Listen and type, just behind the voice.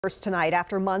First tonight,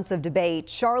 after months of debate,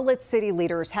 Charlotte city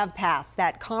leaders have passed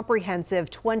that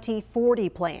comprehensive 2040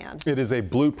 plan. It is a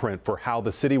blueprint for how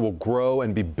the city will grow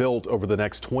and be built over the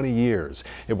next 20 years.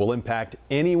 It will impact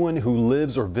anyone who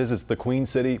lives or visits the Queen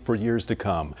City for years to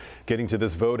come. Getting to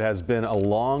this vote has been a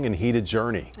long and heated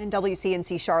journey. And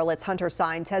WCNC Charlotte's Hunter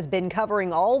Signs has been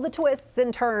covering all the twists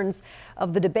and turns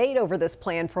of the debate over this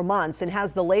plan for months and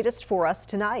has the latest for us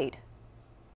tonight.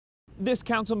 This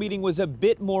council meeting was a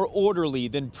bit more orderly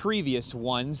than previous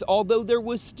ones, although there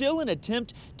was still an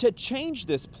attempt to change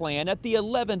this plan at the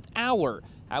 11th hour.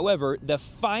 However, the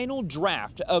final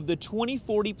draft of the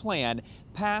 2040 plan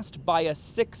passed by a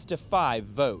 6-5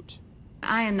 vote.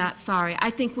 I am not sorry.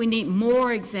 I think we need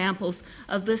more examples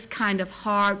of this kind of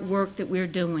hard work that we're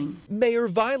doing. Mayor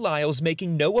Vi Lyles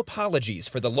making no apologies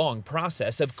for the long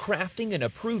process of crafting and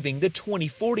approving the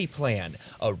 2040 plan,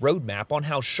 a roadmap on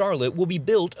how Charlotte will be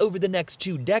built over the next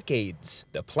 2 decades.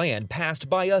 The plan passed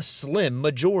by a slim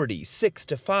majority,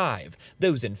 6-5,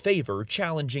 those in favor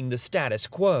challenging the status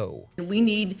quo. We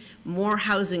need more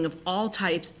housing of all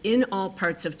types in all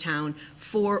parts of town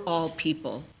for all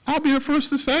people. I'll be the first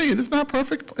to say it. It's not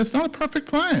perfect. It's not a perfect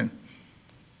plan,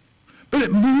 but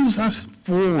it moves us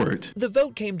forward. The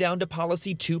vote came down to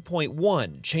policy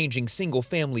 2.1, changing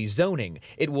single-family zoning.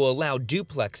 It will allow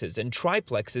duplexes and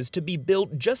triplexes to be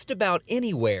built just about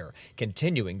anywhere,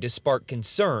 continuing to spark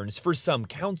concerns for some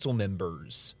council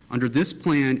members. Under this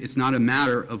plan, it's not a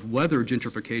matter of whether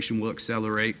gentrification will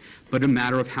accelerate, but a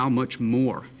matter of how much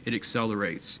more it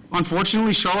accelerates.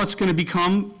 Unfortunately, Charlotte's going to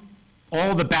become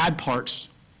all the bad parts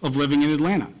of living in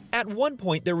Atlanta. At one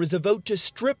point, there was a vote to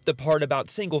strip the part about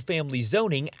single-family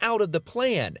zoning out of the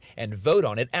plan and vote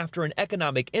on it after an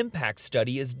economic impact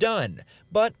study is done.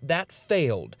 But that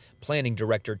failed. Planning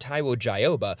Director Taiwo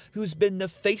Jayoba, who's been the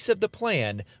face of the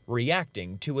plan,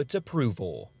 reacting to its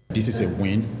approval. This is a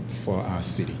win for our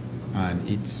city, and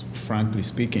it's, frankly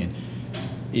speaking,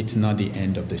 it's not the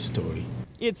end of the story.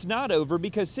 It's not over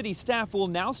because city staff will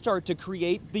now start to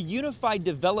create the Unified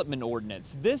Development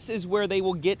Ordinance. This is where they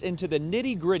will get into the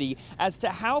nitty-gritty as to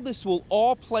how this will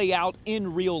all play out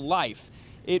in real life.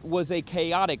 It was a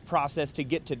chaotic process to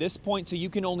get to this point, so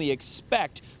you can only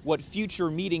expect what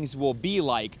future meetings will be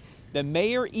like. The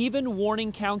mayor even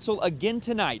warning council again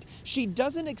tonight. She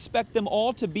doesn't expect them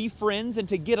all to be friends and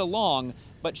to get along,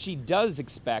 but she does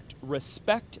expect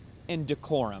respect and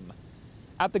decorum.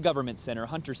 At the Government Center,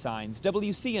 Hunter Signs,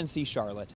 WCNC Charlotte.